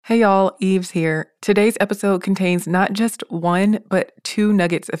Hey y'all, Eves here. Today's episode contains not just one, but two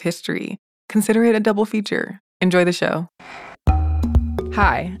nuggets of history. Consider it a double feature. Enjoy the show.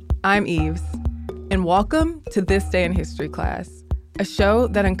 Hi, I'm Eves, and welcome to This Day in History class, a show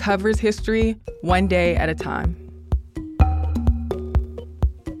that uncovers history one day at a time.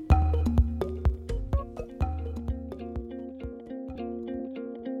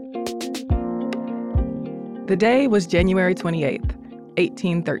 The day was January 28th.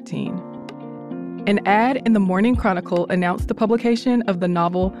 1813. An ad in the Morning Chronicle announced the publication of the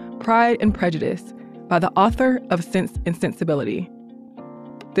novel Pride and Prejudice by the author of Sense and Sensibility.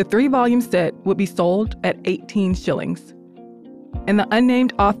 The 3-volume set would be sold at 18 shillings. And the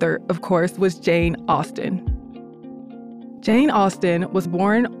unnamed author, of course, was Jane Austen. Jane Austen was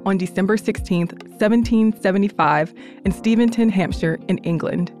born on December 16, 1775, in Steventon, Hampshire, in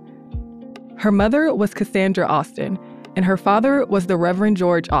England. Her mother was Cassandra Austen, and her father was the Reverend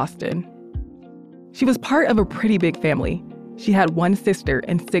George Austen. She was part of a pretty big family. She had one sister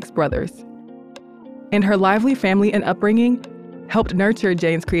and 6 brothers. And her lively family and upbringing helped nurture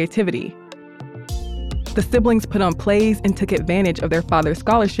Jane's creativity. The siblings put on plays and took advantage of their father's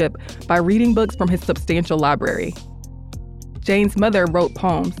scholarship by reading books from his substantial library. Jane's mother wrote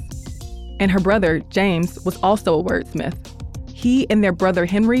poems, and her brother, James, was also a wordsmith. He and their brother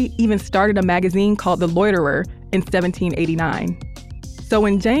Henry even started a magazine called The Loiterer in 1789. So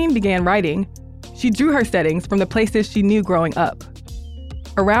when Jane began writing, she drew her settings from the places she knew growing up.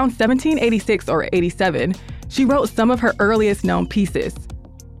 Around 1786 or 87, she wrote some of her earliest known pieces.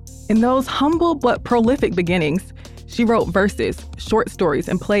 In those humble but prolific beginnings, she wrote verses, short stories,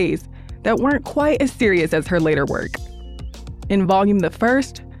 and plays that weren't quite as serious as her later work. In Volume the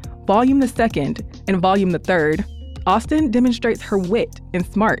First, Volume the Second, and Volume the Third, Austen demonstrates her wit and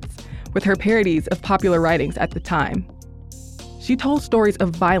smarts with her parodies of popular writings at the time. She told stories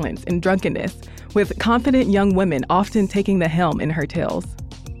of violence and drunkenness, with confident young women often taking the helm in her tales.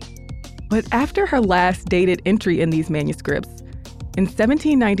 But after her last dated entry in these manuscripts, in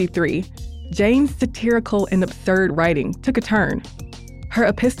 1793, Jane's satirical and absurd writing took a turn. Her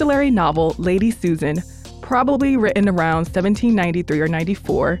epistolary novel, Lady Susan, probably written around 1793 or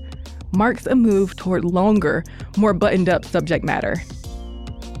 94, marks a move toward longer, more buttoned-up subject matter.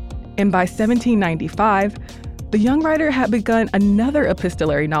 And by 1795, the young writer had begun another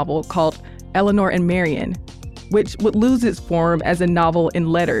epistolary novel called Eleanor and Marian, which would lose its form as a novel in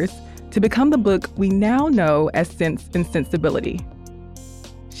letters to become the book we now know as Sense and Sensibility.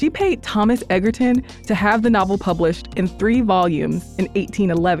 She paid Thomas Egerton to have the novel published in 3 volumes in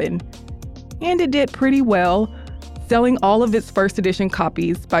 1811, and it did pretty well, selling all of its first edition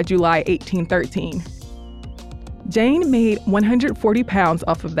copies by July 1813. Jane made £140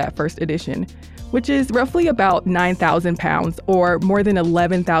 off of that first edition, which is roughly about 9,000 pounds or more than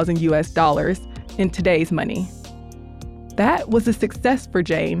 11,000 US dollars in today's money. That was a success for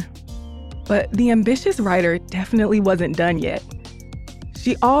Jane, but the ambitious writer definitely wasn't done yet.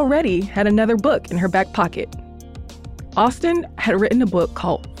 She already had another book in her back pocket. Austen had written a book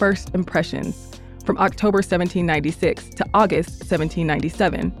called First Impressions from October 1796 to August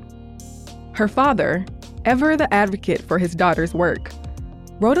 1797. Her father, ever the advocate for his daughter's work,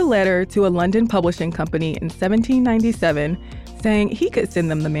 wrote a letter to a London publishing company in 1797 saying he could send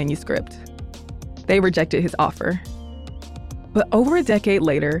them the manuscript. They rejected his offer. But over a decade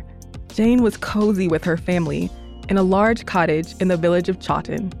later, Jane was cozy with her family in a large cottage in the village of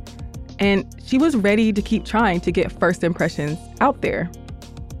Chawton, and she was ready to keep trying to get First Impressions out there.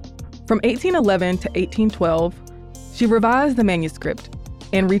 From 1811 to 1812, she revised the manuscript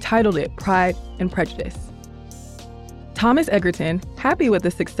and retitled it Pride and Prejudice. Thomas Egerton, happy with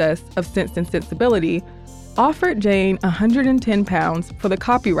the success of Sense and Sensibility, offered Jane £110 for the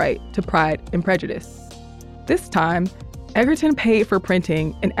copyright to Pride and Prejudice. This time, Egerton paid for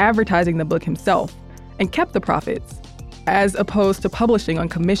printing and advertising the book himself and kept the profits, as opposed to publishing on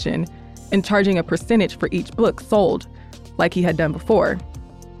commission and charging a percentage for each book sold, like he had done before.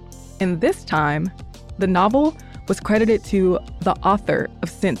 And this time, the novel was credited to the author of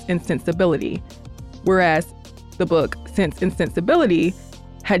Sense and Sensibility, whereas the book Sense and Sensibility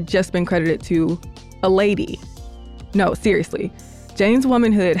had just been credited to a lady. No, seriously, Jane's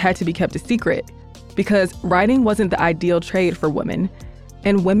womanhood had to be kept a secret because writing wasn't the ideal trade for women,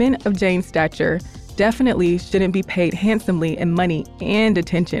 and women of Jane's stature definitely shouldn't be paid handsomely in money and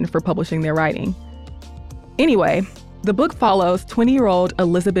attention for publishing their writing. Anyway, the book follows 20-year-old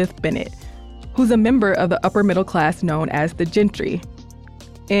Elizabeth Bennet, who's a member of the upper middle class known as the gentry,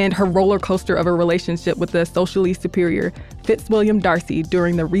 and her roller coaster of a relationship with the socially superior Fitzwilliam Darcy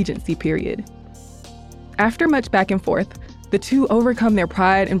during the Regency period. After much back and forth, the two overcome their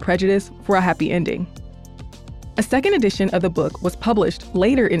pride and prejudice for a happy ending. A second edition of the book was published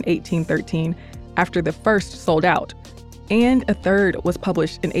later in 1813 after the first sold out, and a third was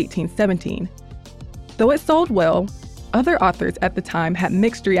published in 1817. Though it sold well, other authors at the time had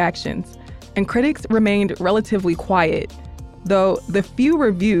mixed reactions, and critics remained relatively quiet, though the few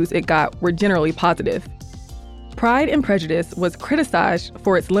reviews it got were generally positive. Pride and Prejudice was criticized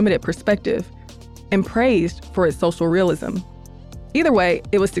for its limited perspective and praised for its social realism. Either way,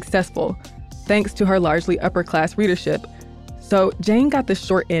 it was successful, thanks to her largely upper-class readership, so Jane got the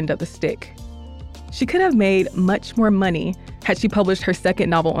short end of the stick. She could have made much more money had she published her second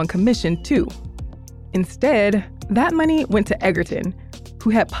novel on commission, too. Instead, that money went to Egerton, who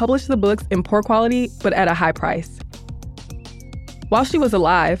had published the books in poor quality but at a high price. While she was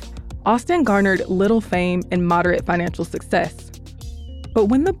alive, Austen garnered little fame and moderate financial success. But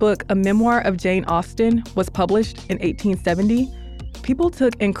when the book A Memoir of Jane Austen was published in 1870, people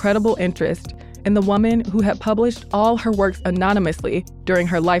took incredible interest in the woman who had published all her works anonymously during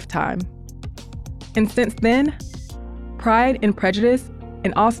her lifetime. And since then, Pride and Prejudice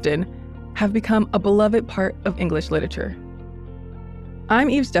and Austen have become a beloved part of English literature. I'm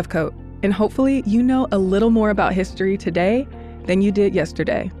Eve Stefcoat, and hopefully you know a little more about history today than you did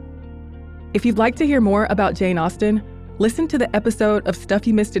yesterday. If you'd like to hear more about Jane Austen, listen to the episode of Stuff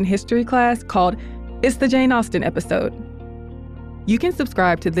You Missed in History class called It's the Jane Austen Episode. You can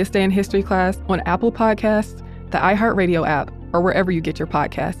subscribe to This Day in History class on Apple Podcasts, the iHeartRadio app, or wherever you get your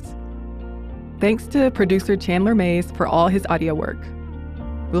podcasts. Thanks to producer Chandler Mays for all his audio work.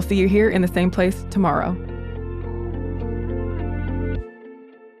 We'll see you here in the same place tomorrow.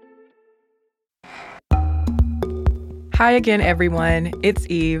 Hi again, everyone. It's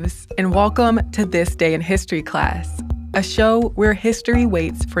Eves, and welcome to This Day in History class, a show where history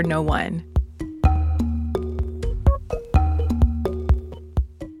waits for no one.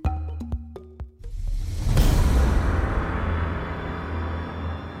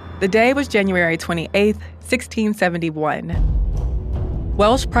 The day was January 28th, 1671.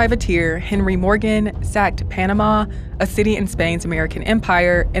 Welsh privateer Henry Morgan sacked Panama, a city in Spain's American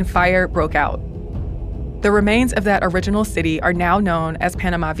Empire, and fire broke out. The remains of that original city are now known as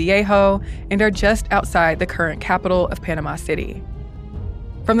Panama Viejo and are just outside the current capital of Panama City.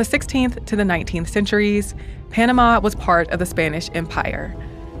 From the 16th to the 19th centuries, Panama was part of the Spanish Empire.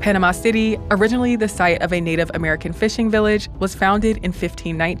 Panama City, originally the site of a Native American fishing village, was founded in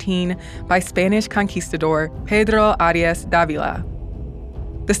 1519 by Spanish conquistador Pedro Arias Dávila.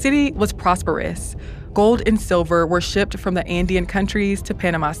 The city was prosperous. Gold and silver were shipped from the Andean countries to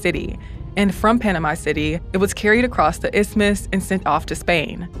Panama City, and from Panama City, it was carried across the isthmus and sent off to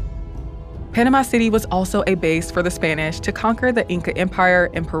Spain. Panama City was also a base for the Spanish to conquer the Inca Empire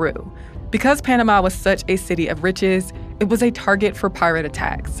in Peru. Because Panama was such a city of riches, it was a target for pirate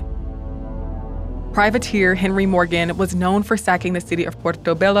attacks. Privateer Henry Morgan was known for sacking the city of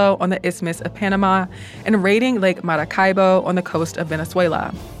Portobelo on the Isthmus of Panama and raiding Lake Maracaibo on the coast of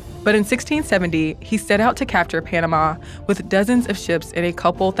Venezuela. But in 1670, he set out to capture Panama with dozens of ships and a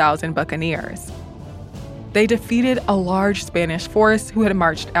couple thousand buccaneers. They defeated a large Spanish force who had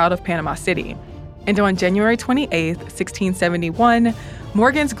marched out of Panama City. And on January 28, 1671,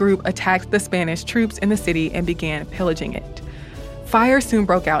 Morgan's group attacked the Spanish troops in the city and began pillaging it. Fire soon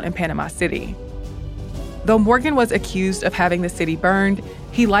broke out in Panama City. Though Morgan was accused of having the city burned,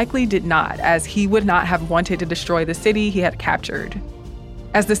 he likely did not, as he would not have wanted to destroy the city he had captured.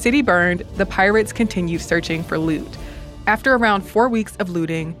 As the city burned, the pirates continued searching for loot. After around 4 weeks of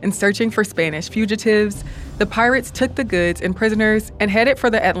looting and searching for Spanish fugitives, the pirates took the goods and prisoners and headed for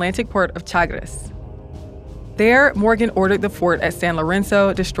the Atlantic port of Chagres. There, Morgan ordered the fort at San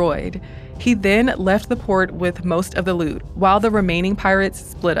Lorenzo destroyed. He then left the port with most of the loot, while the remaining pirates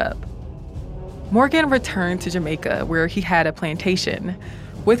split up. Morgan returned to Jamaica, where he had a plantation.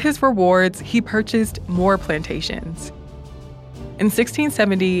 With his rewards, he purchased more plantations. In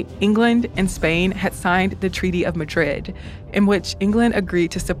 1670, England and Spain had signed the Treaty of Madrid, in which England agreed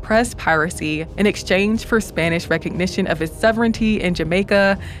to suppress piracy in exchange for Spanish recognition of its sovereignty in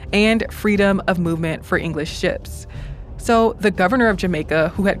Jamaica and freedom of movement for English ships. So the governor of Jamaica,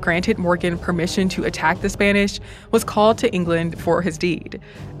 who had granted Morgan permission to attack the Spanish, was called to England for his deed.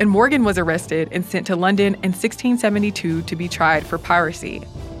 And Morgan was arrested and sent to London in 1672 to be tried for piracy.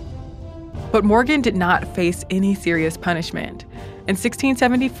 But Morgan did not face any serious punishment. In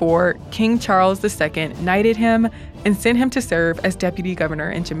 1674, King Charles II knighted him and sent him to serve as deputy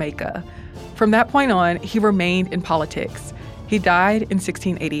governor in Jamaica. From that point on, he remained in politics. He died in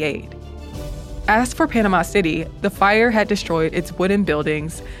 1688. As for Panama City, the fire had destroyed its wooden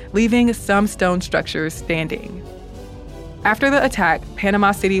buildings, leaving some stone structures standing. After the attack,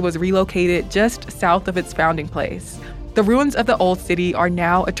 Panama City was relocated just south of its founding place. The ruins of the old city are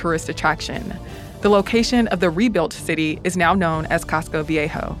now a tourist attraction. The location of the rebuilt city is now known as Casco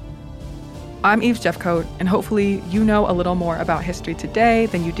Viejo. I'm Eve Jeffcoat, and hopefully you know a little more about history today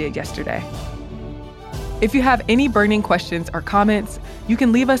than you did yesterday. If you have any burning questions or comments, you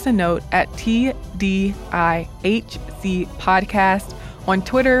can leave us a note at TDIHC Podcast on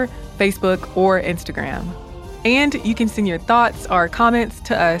Twitter, Facebook, or Instagram. And you can send your thoughts or comments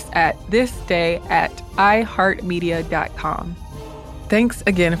to us at thisday@iheartmedia.com. Thanks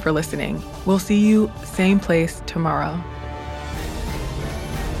again for listening. We'll see you same place tomorrow.